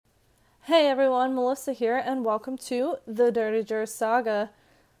Hey everyone, Melissa here, and welcome to the Dirty Jurors Saga.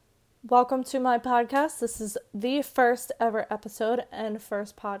 Welcome to my podcast. This is the first ever episode and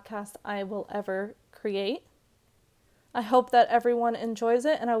first podcast I will ever create. I hope that everyone enjoys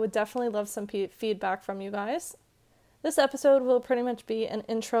it, and I would definitely love some feedback from you guys. This episode will pretty much be an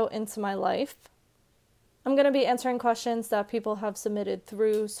intro into my life. I'm going to be answering questions that people have submitted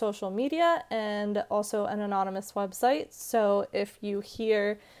through social media and also an anonymous website. So if you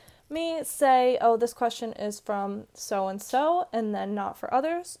hear me say, oh, this question is from so-and-so, and then not for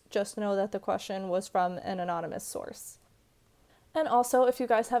others, just know that the question was from an anonymous source. And also, if you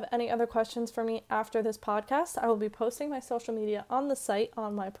guys have any other questions for me after this podcast, I will be posting my social media on the site,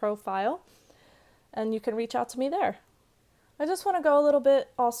 on my profile, and you can reach out to me there. I just want to go a little bit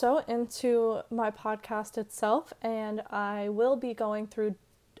also into my podcast itself, and I will be going through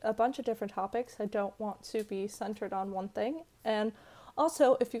a bunch of different topics. I don't want to be centered on one thing, and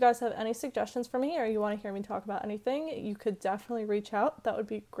also, if you guys have any suggestions for me or you want to hear me talk about anything, you could definitely reach out. That would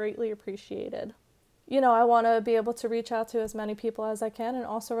be greatly appreciated. I want to be able to reach out to as many people as I can and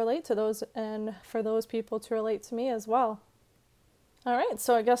also relate to those, and for those people to relate to me as well. All right,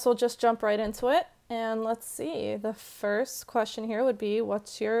 so I guess we'll just jump right into it. And let's see. The first question here would be,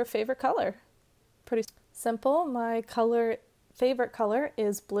 what's your favorite color? Pretty simple. My favorite color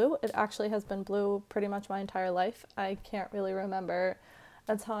is blue. It actually has been blue pretty much my entire life. I can't really remember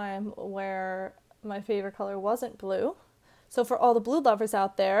a time where my favorite color wasn't blue. So for all the blue lovers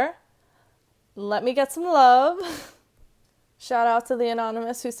out there, let me get some love. Shout out to the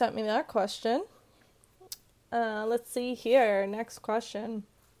anonymous who sent me that question. Let's see here. Next question.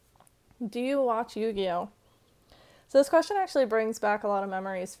 Do you watch Yu-Gi-Oh? So this question actually brings back a lot of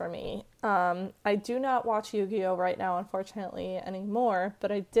memories for me. I do not watch Yu-Gi-Oh right now, unfortunately, anymore,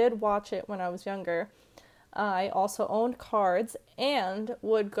 but I did watch it when I was younger. I also owned cards and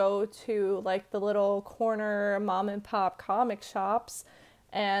would go to like the little corner mom and pop comic shops,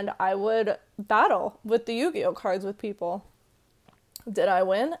 and I would battle with the Yu-Gi-Oh cards with people. Did I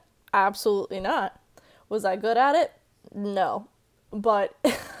win? Absolutely not. Was I good at it? No. But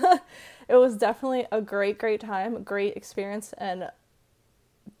it was definitely a great time, great experience, and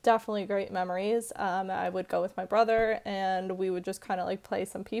definitely great memories. I would go with my brother, and we would just kind of like play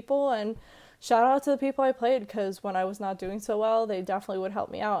some people, and shout out to the people I played, because when I was not doing so well, they definitely would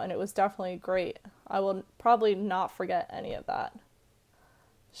help me out, and it was definitely great. I will probably not forget any of that.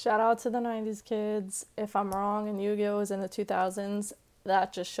 Shout out to the 90s kids. If I'm wrong and Yu-Gi-Oh was in the 2000s,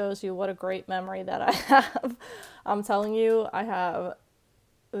 that just shows you what a great memory that I have. I'm telling you, I have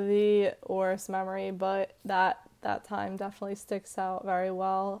the worst memory, but that time definitely sticks out very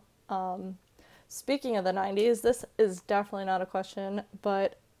well. Speaking of the 90s, this is definitely not a question,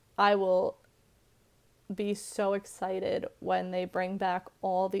 but I will be so excited when they bring back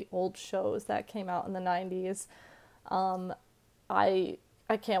all the old shows that came out in the 90s. I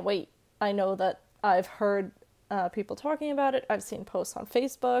can't wait. I know that I've heard people talking about it. I've seen posts on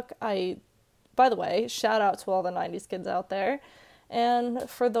Facebook. By the way, shout out to all the 90s kids out there. And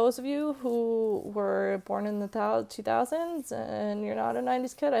for those of you who were born in the 2000s and you're not a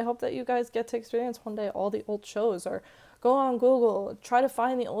 90s kid, I hope that you guys get to experience one day all the old shows, or go on Google, try to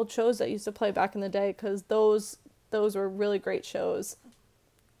find the old shows that used to play back in the day, because those were really great shows.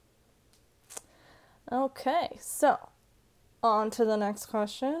 Okay, so on to the next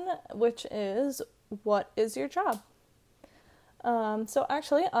question, which is, what is your job? So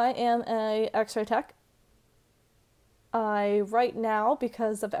actually, I am a X-ray tech. Right now,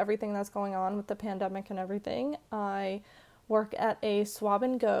 because of everything that's going on with the pandemic and everything, I work at a swab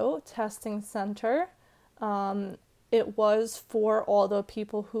and go testing center. It was for all the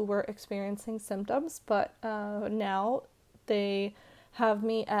people who were experiencing symptoms, but now they have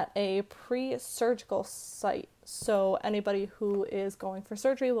me at a pre-surgical site. So anybody who is going for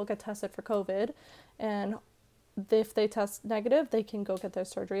surgery will get tested for COVID, and if they test negative, they can go get their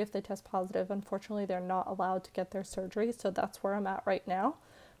surgery. If they test positive, unfortunately, they're not allowed to get their surgery. So that's where I'm at right now.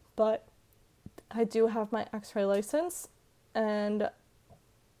 But I do have my X-ray license, and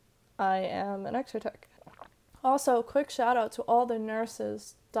I am an X-ray tech. Also, quick shout out to all the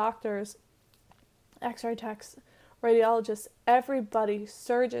nurses, doctors, X-ray techs, radiologists, everybody,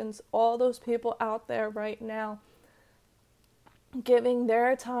 surgeons, all those people out there right now giving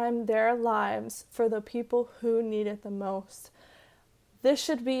their time, their lives for the people who need it the most. This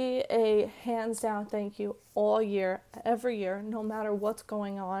should be a hands down thank you all year, every year, no matter what's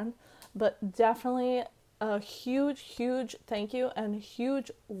going on. But definitely a huge thank you and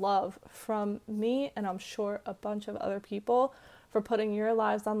huge love from me, and I'm sure a bunch of other people, for putting your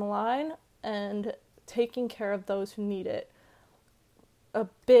lives on the line and taking care of those who need it. a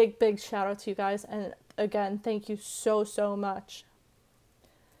big, big shout out to you guys. And again, thank you so, so much.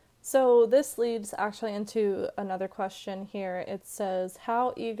 So this leads actually into another question here. It says,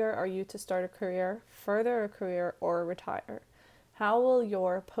 how eager are you to start a career, further a career, or retire? How will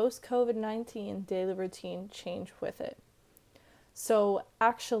your post-COVID-19 daily routine change with it? So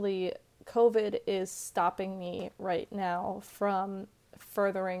actually, COVID is stopping me right now from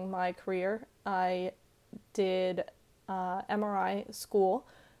furthering my career. I did MRI school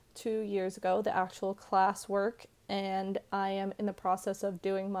 2 years ago, the actual class work, and I am in the process of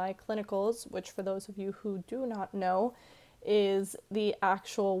doing my clinicals, which for those of you who do not know, is the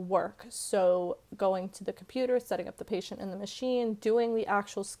actual work. So going to the computer, setting up the patient in the machine, doing the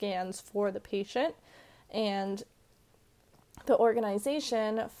actual scans for the patient, and the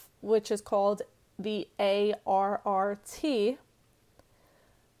organization, which is called the ARRT,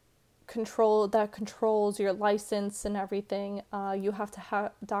 controls your license and everything. You have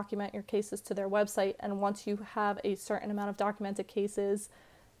to document your cases to their website, and once you have a certain amount of documented cases,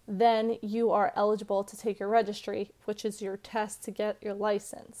 then you are eligible to take your registry, which is your test to get your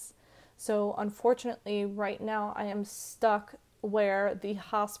license. So unfortunately, right now I am stuck where the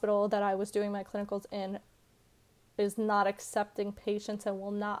hospital that I was doing my clinicals in is not accepting patients and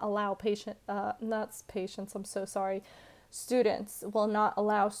will not allow students will not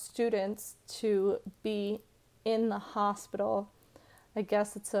allow students to be in the hospital. I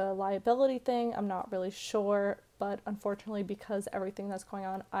guess it's a liability thing. I'm not really sure, but unfortunately, because everything that's going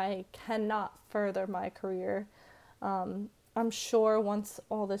on, I cannot further my career. I'm sure once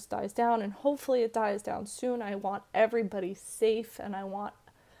all this dies down, and hopefully it dies down soon, I want everybody safe, and I want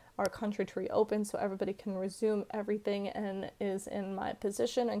our country to reopen so everybody can resume everything and is in my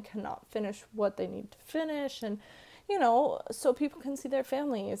position and cannot finish what they need to finish, and so people can see their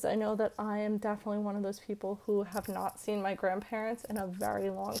families. I know that I am definitely one of those people who have not seen my grandparents in a very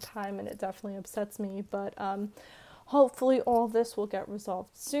long time, and it definitely upsets me, but hopefully all of this will get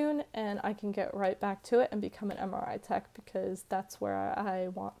resolved soon and I can get right back to it and become an MRI tech, because that's where I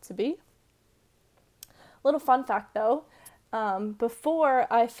want to be. Little fun fact though, before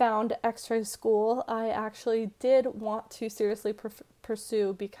I found X-ray school, I actually did want to seriously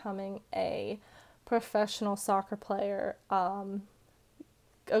pursue becoming a professional soccer player.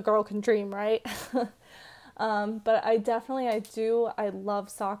 A girl can dream, right? But I love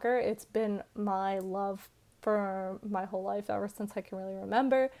soccer. It's been my love for my whole life, ever since I can really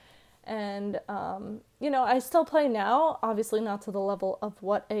remember. And, I still play now, obviously not to the level of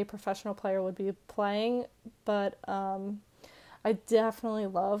what a professional player would be playing, but I definitely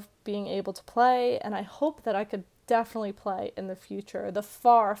love being able to play, and I hope that I could definitely play in the future, the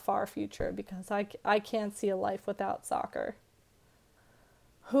far, far future, because I can't see a life without soccer.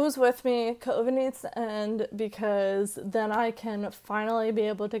 Who's with me? COVID needs to end, because then I can finally be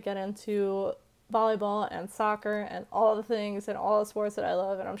able to get into volleyball and soccer and all the things and all the sports that I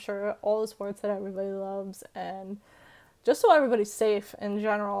love, and I'm sure all the sports that everybody loves, and just so everybody's safe in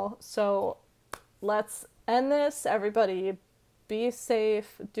general. So let's end this. Everybody be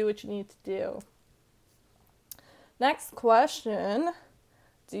safe, do what you need to do. Next question.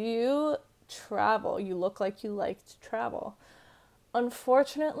 Do you travel? You look like you like to travel.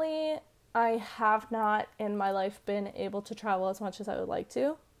 Unfortunately, I have not in my life been able to travel as much as I would like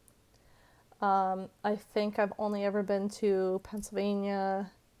to. I think I've only ever been to Pennsylvania.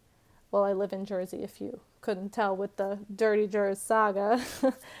 Well, I live in Jersey, if you couldn't tell with the Dirty Jersey saga.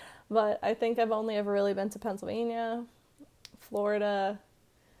 But I think I've only ever really been to Pennsylvania, Florida,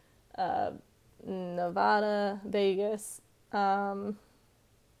 Nevada, Vegas, and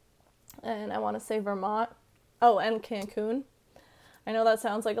I want to say Vermont. Oh, and Cancun. I know that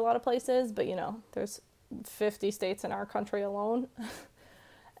sounds like a lot of places, but there's 50 states in our country alone.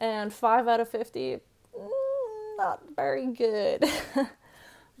 And 5 out of 50, not very good.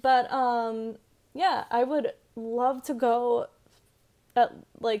 But, I would love to go at,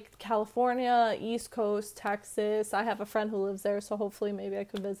 California, East Coast, Texas. I have a friend who lives there, so hopefully maybe I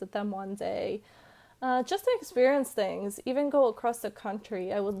could visit them one day. Just to experience things, even go across the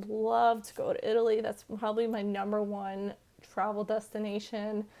country. I would love to go to Italy. That's probably my number one travel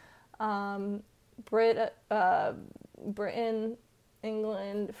destination. Britain,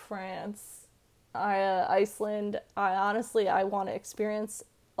 England, France, Iceland. I want to experience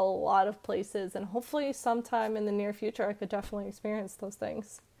a lot of places, and hopefully sometime in the near future I could definitely experience those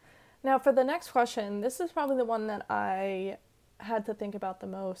things. Now for the next question, this is probably the one that I had to think about the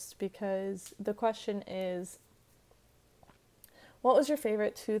most, because the question is, what was your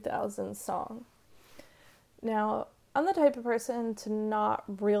favorite 2000s song? Now, I'm the type of person to not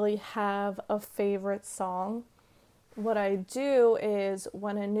really have a favorite song. what I do is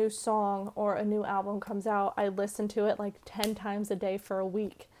when a new song or a new album comes out, I listen to it like 10 times a day for a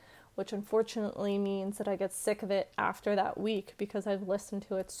week, which unfortunately means that I get sick of it after that week because I've listened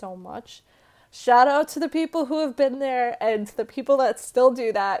to it so much. Shout out to the people who have been there and to the people that still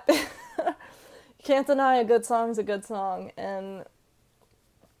do that. You can't deny a good song's a good song. And,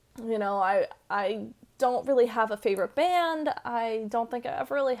 you know, I don't really have a favorite band. I don't think I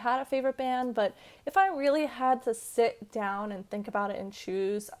ever really had a favorite band, but if I really had to sit down and think about it and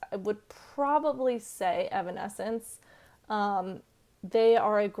choose, I would probably say Evanescence. They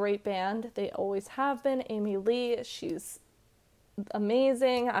are a great band. They always have been. Amy Lee, she's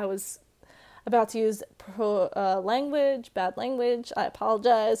amazing. I was about to use bad language. I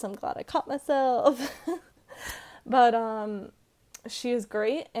apologize. I'm glad I caught myself. But she is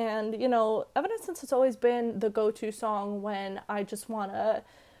great, and you know, Evanescence has always been the go-to song when I just want to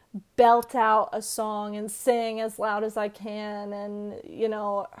belt out a song and sing as loud as I can. And you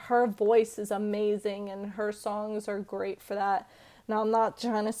know, her voice is amazing and her songs are great for that. Now, I'm not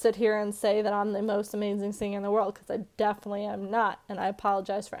trying to sit here and say that I'm the most amazing singer in the world, because I definitely am not, and I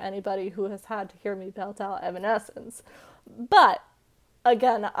apologize for anybody who has had to hear me belt out Evanescence. But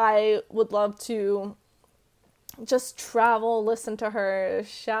again, I would love to just travel, listen to her,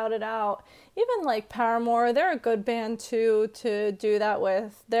 shout it out. Even like Paramore, they're a good band too to do that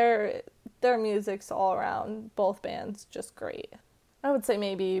with. Their music's all around, both bands, just great. I would say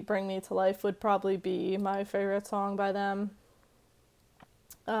maybe Bring Me to Life would probably be my favorite song by them.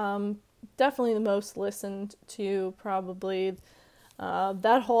 Definitely the most listened to, probably.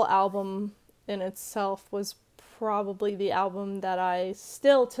 That whole album in itself was probably the album that I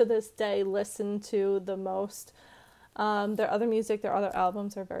still to this day listen to the most. Their other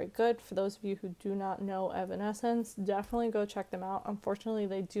albums are very good. For those of you who do not know Evanescence, definitely go check them out. Unfortunately,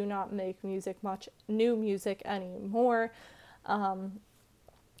 they do not make new music anymore.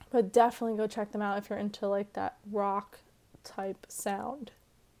 But definitely go check them out if you're into like that rock type sound.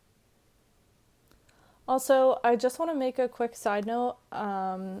 Also, I just want to make a quick side note.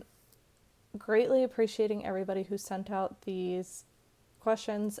 Greatly appreciating everybody who sent out these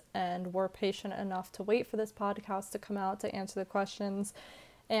questions and were patient enough to wait for this podcast to come out to answer the questions.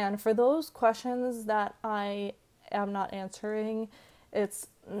 And for those questions that I am not answering, it's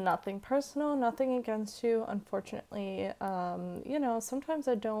nothing personal, nothing against you. Unfortunately, you know, sometimes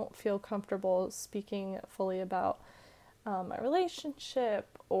I don't feel comfortable speaking fully about my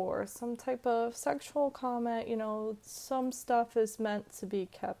relationship or some type of sexual comment. You know, some stuff is meant to be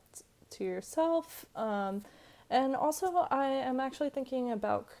kept to yourself. And also, I am actually thinking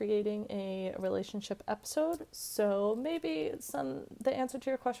about creating a relationship episode, so maybe the answer to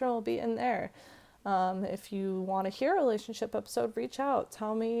your question will be in there. If you want to hear a relationship episode, reach out.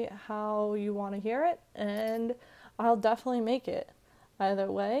 Tell me how you want to hear it, and I'll definitely make it.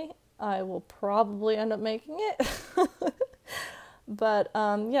 Either way, I will probably end up making it. But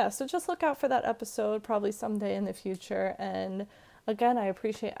yeah, so just look out for that episode probably someday in the future. And again, I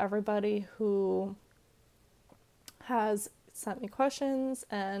appreciate everybody who has sent me questions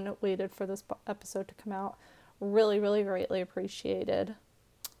and waited for this episode to come out. Really, really greatly appreciated.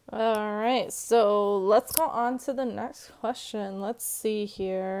 All right, so let's go on to the next question. Let's see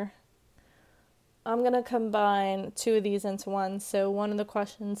here. I'm going to combine two of these into one. So one of the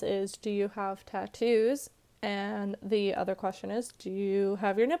questions is, do you have tattoos? And the other question is, do you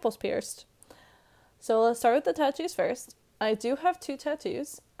have your nipples pierced? So let's start with the tattoos first. I do have 2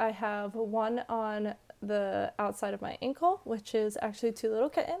 tattoos. I have one on the outside of my ankle, which is actually 2 little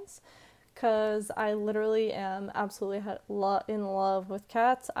kittens, because I literally am absolutely in love with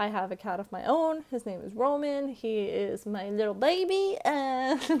cats. I have a cat of my own. His name is Roman. He is my little baby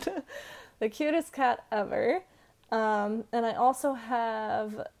and the cutest cat ever. And I also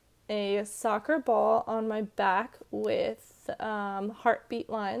have a soccer ball on my back with heartbeat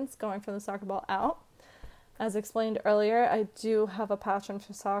lines going from the soccer ball out. As explained earlier, I do have a passion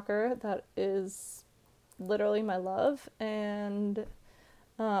for soccer that is literally my love, and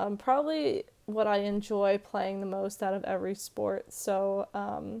probably what I enjoy playing the most out of every sport. So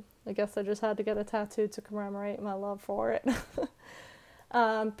I guess I just had to get a tattoo to commemorate my love for it.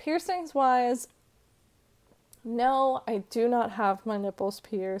 Piercings wise, no, I do not have my nipples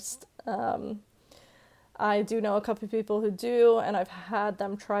pierced. I do know a couple of people who do, and I've had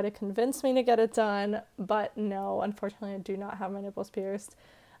them try to convince me to get it done, but no, unfortunately I do not have my nipples pierced.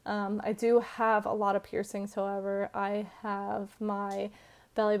 I do have a lot of piercings, however. I have my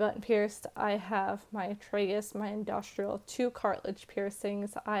belly button pierced, I have my tragus, my industrial, 2 cartilage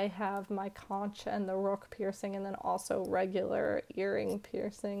piercings, I have my conch and the rook piercing, and then also regular earring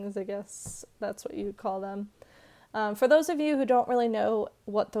piercings, I guess that's what you would call them. For those of you who don't really know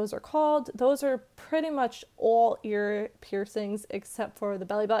what those are called, those are pretty much all ear piercings except for the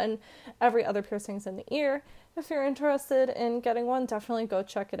belly button. Every other piercing's in the ear. If you're interested in getting one, definitely go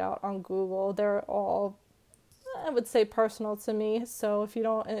check it out on Google. They're all, I would say, personal to me. So if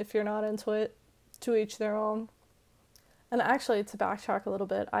you're not into it, to each their own. And actually, to backtrack a little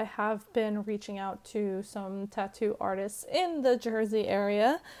bit, I have been reaching out to some tattoo artists in the Jersey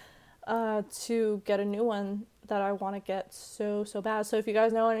area to get a new one that I want to get so bad. So if you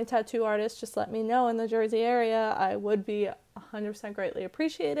guys know any tattoo artists, just let me know in the Jersey area. I would be 100% greatly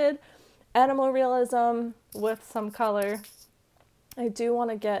appreciated. Animal realism with some color. I do want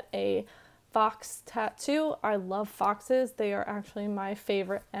to get a fox tattoo. I love foxes. They are actually my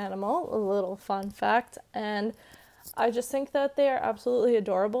favorite animal. A little fun fact. And I just think that they are absolutely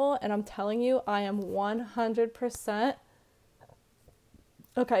adorable. And I'm telling you, I am 100%.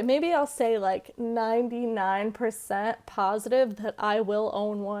 Okay, maybe I'll say like 99% positive that I will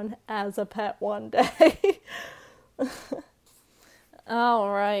own one as a pet one day.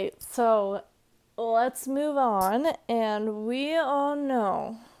 All right, so let's move on. And we all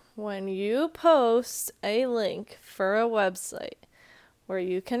know when you post a link for a website where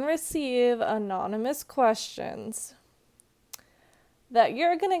you can receive anonymous questions, that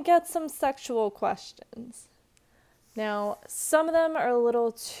you're going to get some sexual questions. Now, some of them are a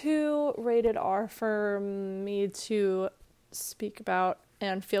little too rated R for me to speak about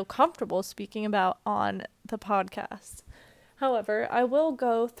and feel comfortable speaking about on the podcast. However, I will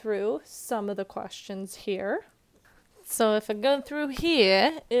go through some of the questions here. So if I go through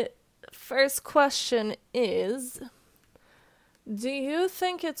here, first question is, do you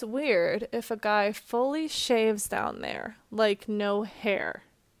think it's weird if a guy fully shaves down there, like no hair?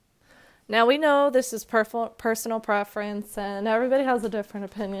 Now, we know this is personal preference, and everybody has a different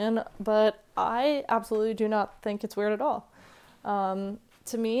opinion, but I absolutely do not think it's weird at all.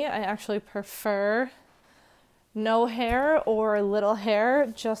 To me, I actually prefer no hair or little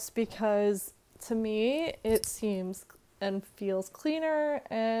hair, just because to me it seems and feels cleaner,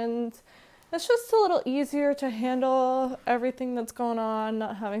 and it's just a little easier to handle everything that's going on,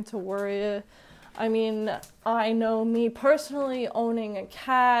 not having to worry. I mean, I know me personally owning a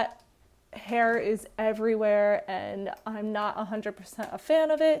cat, hair is everywhere, and I'm not 100% a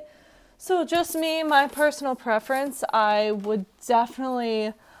fan of it. So just me, my personal preference, I would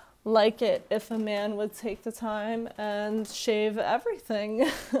definitely like it if a man would take the time and shave everything.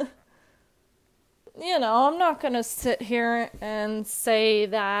 You know, I'm not going to sit here and say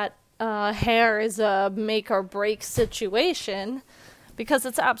that hair is a make or break situation, because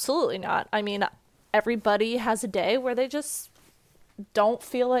it's absolutely not. I mean, everybody has a day where they just don't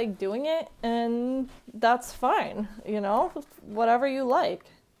feel like doing it, and that's fine, you know, whatever you like.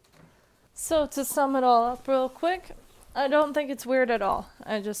 So to sum it all up real quick, I don't think it's weird at all.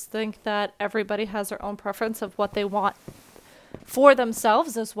 I just think that everybody has their own preference of what they want for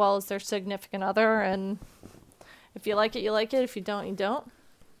themselves as well as their significant other, and if you like it, you like it. If you don't, you don't.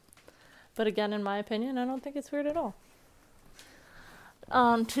 But again, in my opinion, I don't think it's weird at all.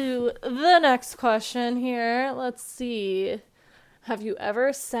 On to the next question here. Let's see. Have you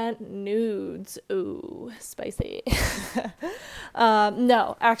ever sent nudes? Ooh, spicy.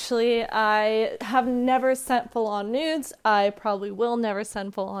 No, actually, I have never sent full-on nudes. I probably will never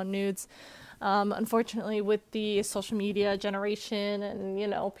send full-on nudes. Unfortunately, with the social media generation and, you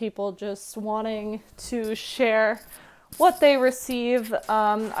know, people just wanting to share what they receive,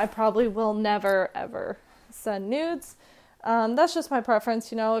 I probably will never, ever send nudes. That's just my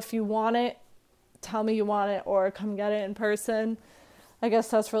preference. You know, if you want it, tell me you want it, or come get it in person. I guess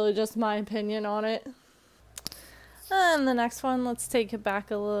that's really just my opinion on it. And the next one, let's take it back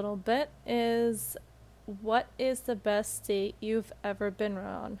a little bit, is what is the best date you've ever been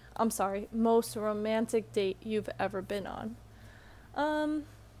on? I'm sorry, most romantic date you've ever been on. I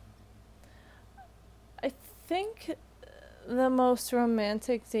think the most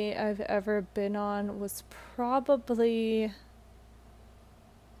romantic date I've ever been on was probably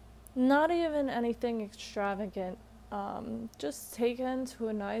not even anything extravagant. Just taken to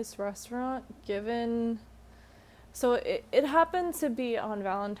a nice restaurant, so it happened to be on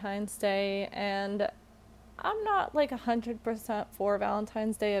Valentine's Day, and I'm not like 100% for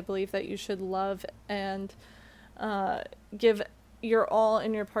Valentine's Day. I believe that you should love and give your all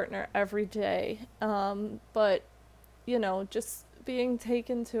in your partner every day. But, you know, just being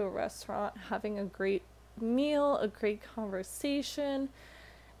taken to a restaurant, having a great meal, a great conversation,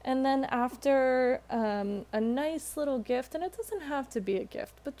 and then after a nice little gift, and it doesn't have to be a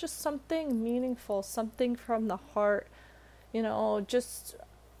gift, but just something meaningful, something from the heart, you know, just,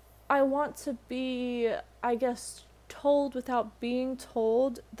 I want to be, I guess, told without being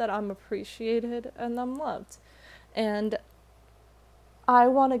told that I'm appreciated and I'm loved. And I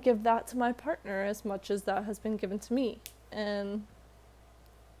want to give that to my partner as much as that has been given to me. And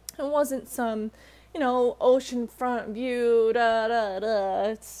it wasn't some, oceanfront view, da da da.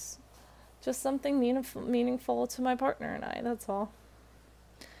 It's just something meaningful to my partner and I, that's all.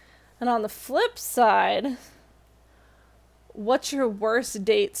 And on the flip side, what's your worst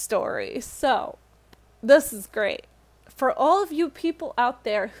date story? So, this is great. For all of you people out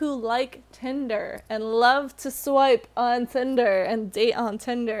there who like Tinder and love to swipe on Tinder and date on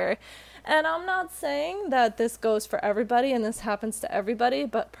Tinder, and I'm not saying that this goes for everybody and this happens to everybody,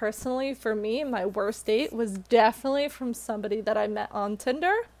 but personally for me, my worst date was definitely from somebody that I met on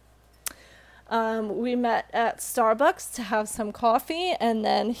Tinder. We met at Starbucks to have some coffee, and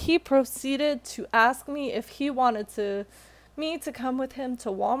then he proceeded to ask me if he wanted me to come with him to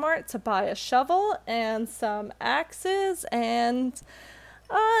Walmart to buy a shovel and some axes, and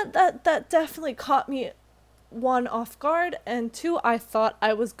that definitely caught me, one, off guard, and two, I thought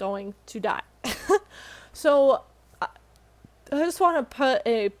I was going to die. So I just want to put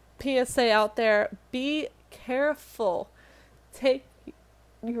a PSA out there: be careful, take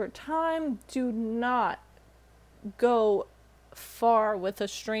your time, do not go far with a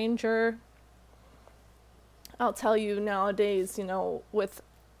stranger. I'll tell you, nowadays, with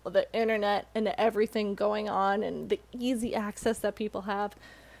the internet and everything going on and the easy access that people have,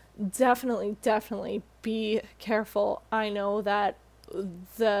 definitely be careful. I know that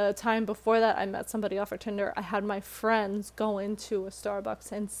the time before that I met somebody off of Tinder, I had my friends go into a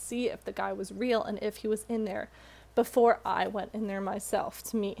Starbucks and see if the guy was real and if he was in there before I went in there myself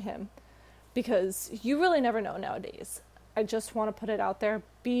to meet him, because you really never know nowadays. I just want to put it out there.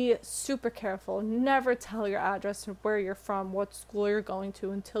 Be super careful. Never tell your address or where you're from, what school you're going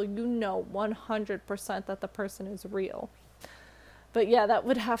to, until you know 100% that the person is real. But yeah, that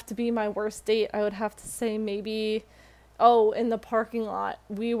would have to be my worst date. I would have to say maybe, in the parking lot,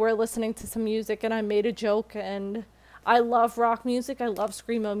 we were listening to some music and I made a joke, and I love rock music, I love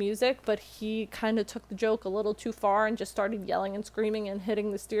screamo music, but he kind of took the joke a little too far and just started yelling and screaming and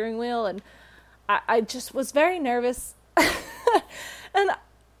hitting the steering wheel, and I just was very nervous. And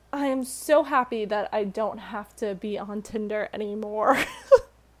I am so happy that I don't have to be on Tinder anymore.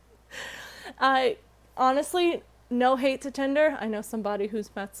 I honestly, no hate to Tinder. I know somebody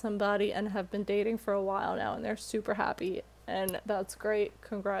who's met somebody and have been dating for a while now, and they're super happy, and that's great.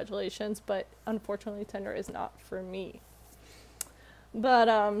 Congratulations. But unfortunately, Tinder is not for me. But,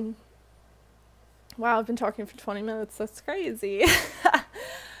 wow, I've been talking for 20 minutes. That's crazy.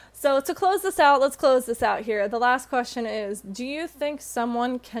 So to close this out, let's close this out here. The last question is, do you think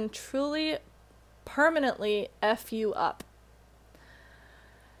someone can truly, permanently F you up?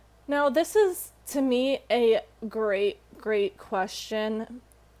 Now, this is, to me, a great question.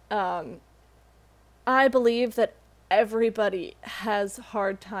 I believe that everybody has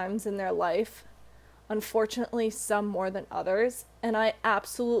hard times in their life. Unfortunately, some more than others. And I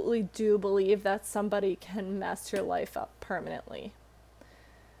absolutely do believe that somebody can mess your life up permanently.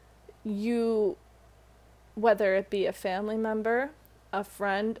 You, whether it be a family member, a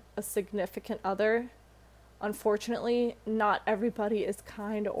friend, a significant other, unfortunately, not everybody is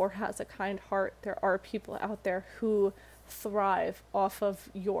kind or has a kind heart. There are people out there who thrive off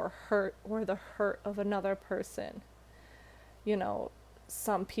of your hurt or the hurt of another person.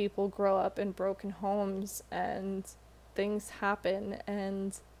 Some people grow up in broken homes and things happen,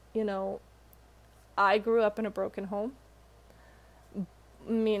 and, I grew up in a broken home,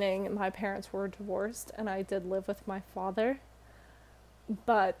 meaning my parents were divorced and I did live with my father.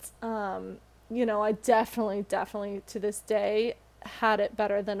 But, I definitely to this day had it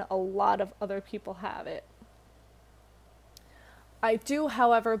better than a lot of other people have it. I do,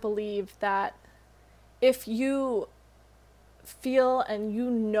 however, believe that if you feel and you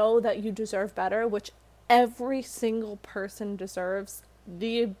know that you deserve better, which every single person deserves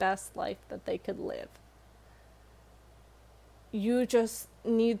the best life that they could live, you just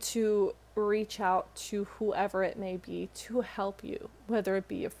need to reach out to whoever it may be to help you, whether it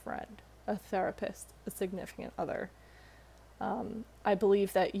be a friend, a therapist, a significant other. I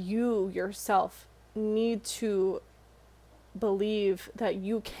believe that you yourself need to believe that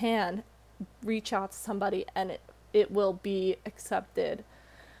you can reach out to somebody and it will be accepted.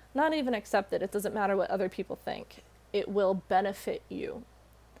 Not even accepted, it doesn't matter what other people think. It will benefit you.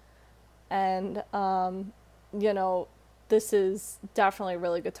 And, this is definitely a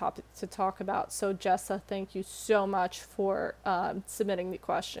really good topic to talk about. So, Jessa, thank you so much for submitting the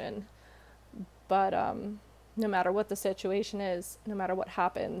question. But, no matter what the situation is, no matter what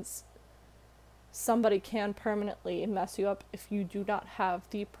happens, somebody can permanently mess you up if you do not have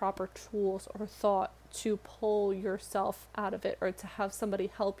the proper tools or thought to pull yourself out of it, or to have somebody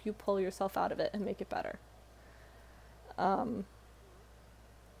help you pull yourself out of it and make it better.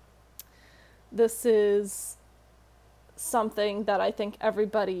 This is something that I think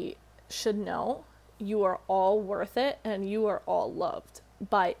everybody should know. You are all worth it, and you are all loved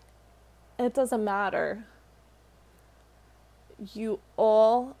by, it doesn't matter. You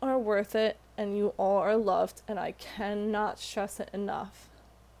all are worth it, and you all are loved, and I cannot stress it enough.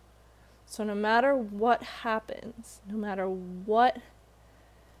 So no matter what happens, no matter what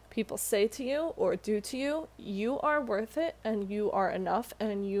people say to you or do to you, you are worth it, and you are enough,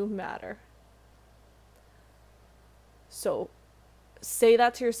 and you matter. So say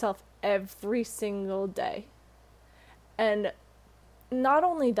that to yourself every single day. And not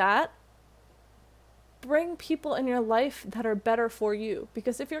only that, bring people in your life that are better for you.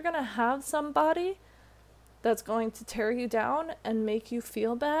 Because if you're going to have somebody that's going to tear you down and make you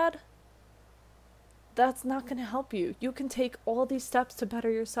feel bad, that's not going to help you. You can take all these steps to better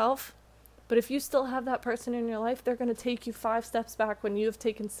yourself, but if you still have that person in your life, they're going to take you 5 steps back when you have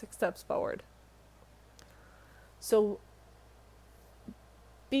taken 6 steps forward. So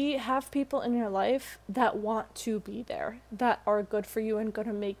have people in your life that want to be there, that are good for you and going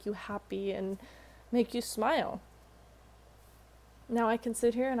to make you happy and make you smile. Now I can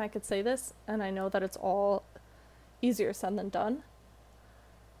sit here and I could say this, and I know that it's all easier said than done,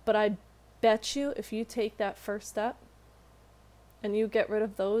 but I bet you if you take that first step and you get rid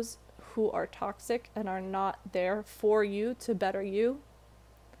of those who are toxic and are not there for you to better you,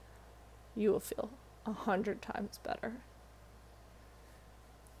 you will feel 100 times better.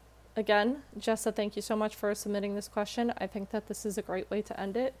 Again, Jessa, thank you so much for submitting this question. I think that this is a great way to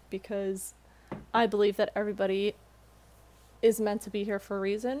end it, because I believe that everybody is meant to be here for a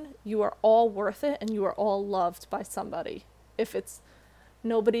reason. You are all worth it, and you are all loved by somebody. If it's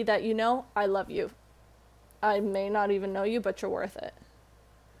nobody that you know, I love you. I may not even know you, but you're worth it.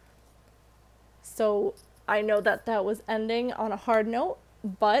 So I know that that was ending on a hard note,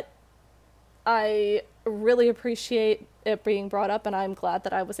 but I really appreciate it being brought up, and I'm glad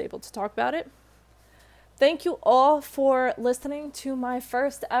that I was able to talk about it. Thank you all for listening to my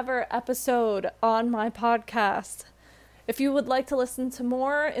first ever episode on my podcast. If you would like to listen to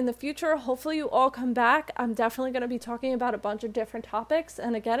more in the future, hopefully you all come back. I'm definitely going to be talking about a bunch of different topics.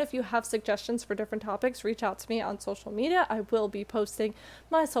 And again, if you have suggestions for different topics, reach out to me on social media. I will be posting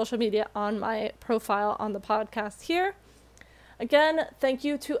my social media on my profile on the podcast here. Again, thank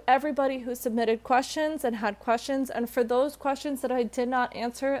you to everybody who submitted questions and had questions. And for those questions that I did not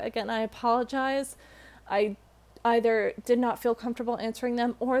answer, again, I apologize. I either did not feel comfortable answering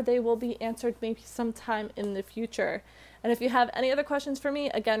them, or they will be answered maybe sometime in the future. And if you have any other questions for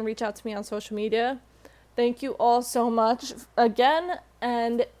me, again, reach out to me on social media. Thank you all so much again.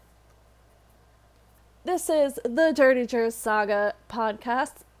 And this is the Dirty Jers Saga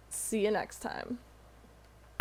podcast. See you next time.